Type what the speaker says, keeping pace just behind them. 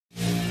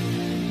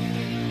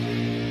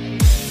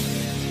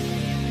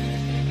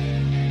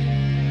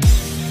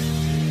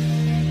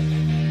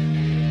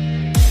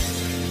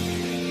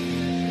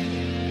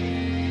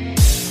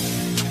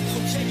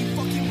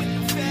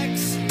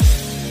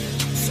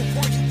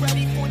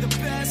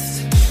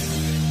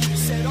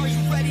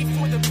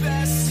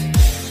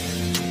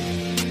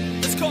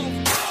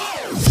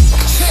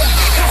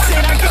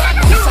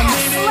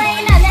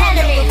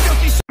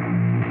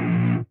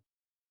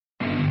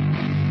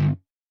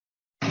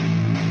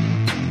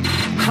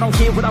don't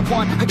get what I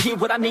want, I get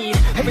what I need.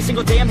 Every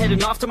single day I'm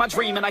heading off to my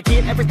dream, and I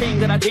get everything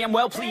that I damn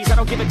well please. I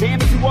don't give a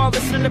damn if you all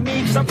listening to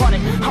me, cause I run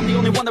it. I'm the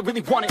only one that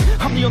really want it,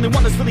 I'm the only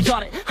one that's really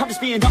on it. I'm just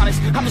being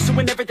honest, I'm just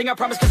doing everything I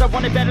promise, cause I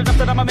want it bad enough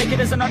that I'ma make it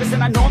as an artist.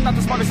 And I know I'm not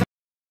the smartest.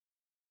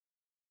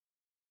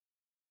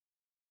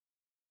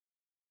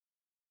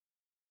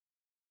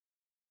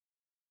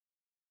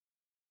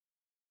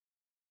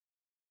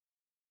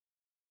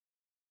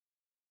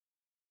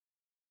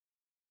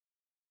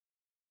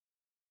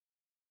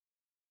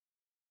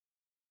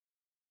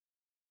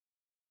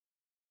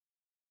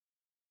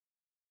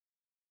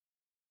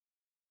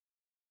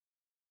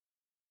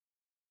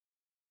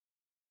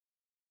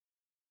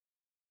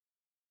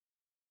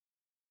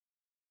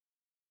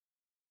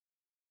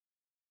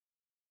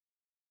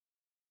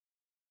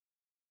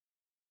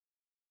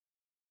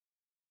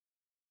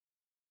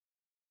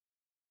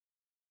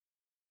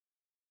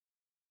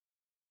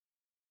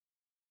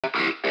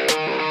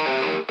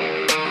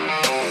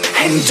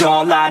 And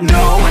all I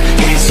know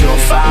is you'll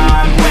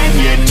find when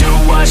you do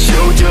what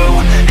you do.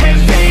 And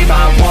babe,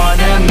 I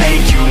wanna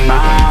make you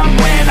mine.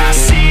 When I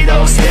see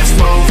those hips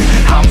move,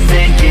 I'm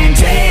thinking,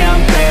 damn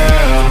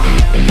girl,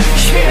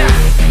 yeah,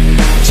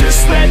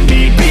 just let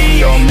me be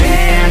your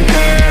man,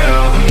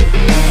 girl.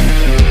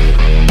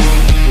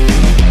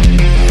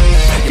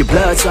 Your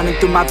blood's running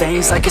through my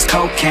veins like it's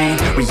cocaine.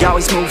 We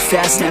always move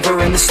fast, never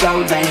in the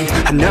slow lane.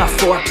 Enough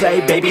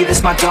foreplay, baby,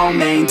 this my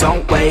domain.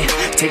 Don't wait,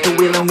 take the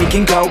wheel and we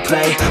can go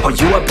play. Oh,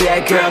 you a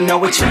bad girl, know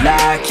what you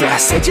like, yeah.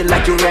 Said you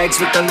like your eggs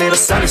with a little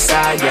sunny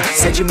side, yeah.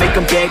 Said you make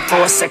them beg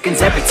for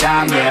seconds every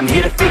time, yeah. I'm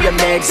here to feel your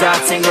legs, I'll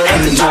tingle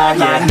every time,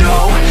 yeah. And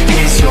all I know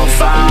is you'll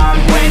find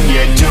when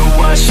you do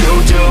what you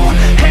do.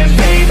 And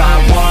babe, I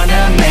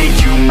wanna make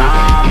you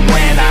mine.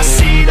 When I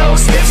see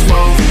those hips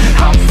move,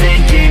 I'm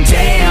thinking,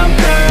 damn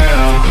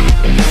girl,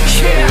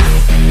 yeah,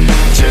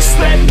 just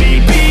let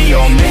me be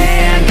your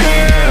man,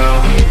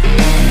 girl.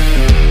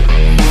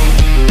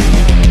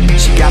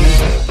 She got me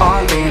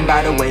all in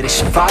by the way that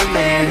she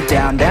fallin'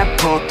 down that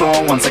pole,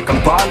 throwing ones like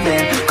I'm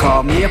ballin'.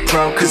 Call me a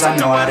pro, cause I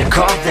know how to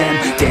call them.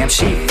 Damn,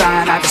 she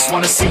fine, I just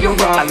wanna see her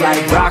all. I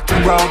like rock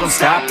and roll, don't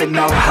stop it,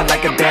 no. I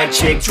like a bad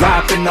chick,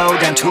 dropping low,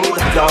 down to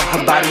the floor.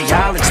 Her body,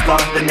 I'll explore,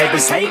 the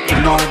neighbors hate,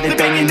 ignore. They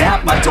banging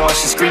out my door,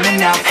 she's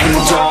screaming out. And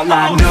all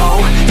I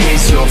know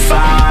is you'll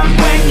find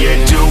when you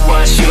do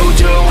what you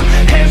do.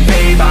 And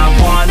babe, I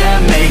wanna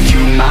make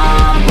you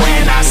mine.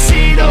 When I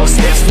see those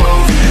hips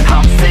move,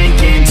 I'm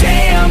thinking,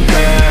 damn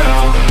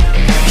girl,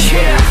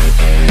 yeah,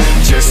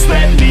 just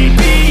let me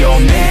be your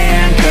man.